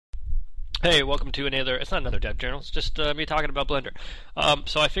Hey, welcome to another. It's not another dev journal. It's just me talking about Blender.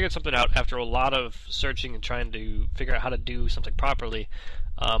 So I figured something out after a lot of searching and trying to figure out how to do something properly.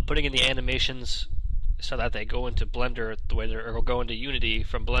 Putting in the animations so that they go into Blender the way they're, or go into Unity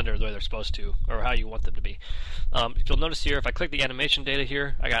from Blender the way they're supposed to, or how you want them to be. If you'll notice here, if I click the animation data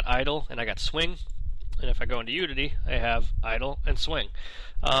here, I got idle and I got swing. And if I go into Unity, I have idle and swing.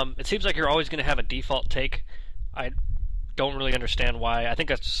 It seems like you're always going to have a default take. I don't really understand why. I think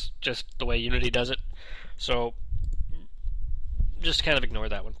that's just the way Unity does it. So just kind of ignore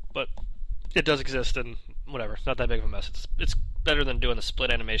that one. But it does exist, and whatever. Not that big of a mess. It's better than doing the split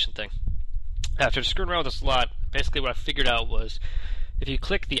animation thing. After screwing around with this a lot, basically what I figured out was if you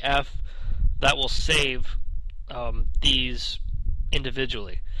click the F, that will save these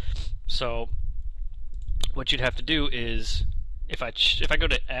individually. So what you'd have to do is if I go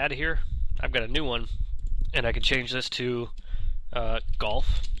to add here, I've got a new one, and I can change this to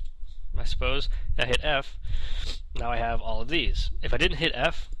golf, I suppose. And I hit F. Now I have all of these. If I didn't hit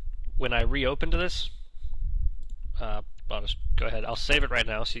F when I reopened this, I'll just go ahead. I'll save it right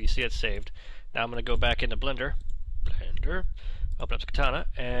now so you see it's saved. Now I'm going to go back into Blender, open up the Katana,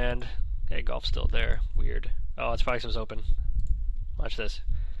 and hey, golf's still there. Weird. Oh, it's probably because it was open. Watch this.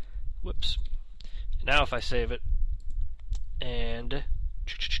 Whoops. Now if I save it, and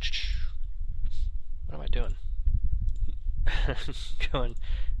what am I doing?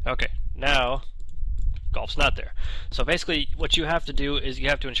 Okay, now golf's not there. So basically what you have to do is you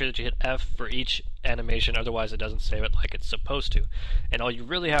have to ensure that you hit F for each animation, otherwise it doesn't save it like it's supposed to. And all you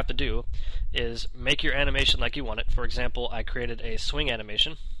really have to do is make your animation like you want it. For example, I created a swing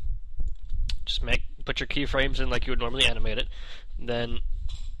animation. Just put your keyframes in like you would normally animate it. Then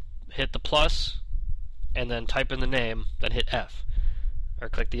hit the plus, and then type in the name, then hit F, or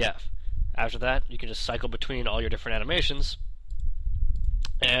click the F. After that, you can just cycle between all your different animations,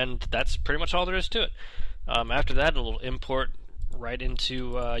 and that's pretty much all there is to it. After that, it'll import right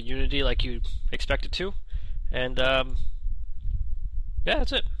into Unity like you expect it to, and yeah,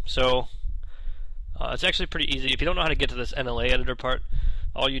 that's it. So it's actually pretty easy. If you don't know how to get to this NLA editor part,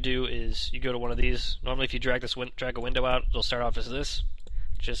 all you do is you go to one of these. Normally, if you drag a window out, it'll start off as this.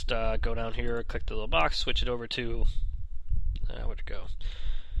 Just go down here, click the little box, switch it over to where'd it go?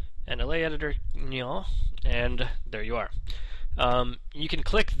 NLA editor, and there you are. You can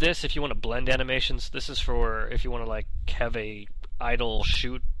click this if you want to blend animations. This is for if you want to like have a idle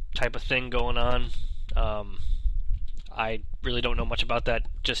shoot type of thing going on. I really don't know much about that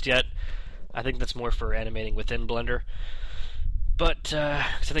just yet. I think that's more for animating within Blender. But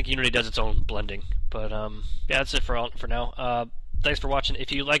 'cause I think Unity does its own blending. But yeah, that's it for now. Thanks for watching.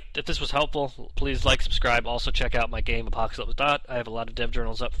 If this was helpful, please like, subscribe. Also check out my game Apocalypse Dot. I have a lot of dev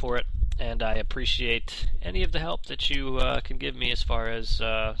journals up for it, and I appreciate any of the help that you can give me as far as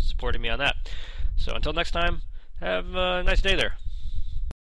supporting me on that. So until next time, have a nice day there.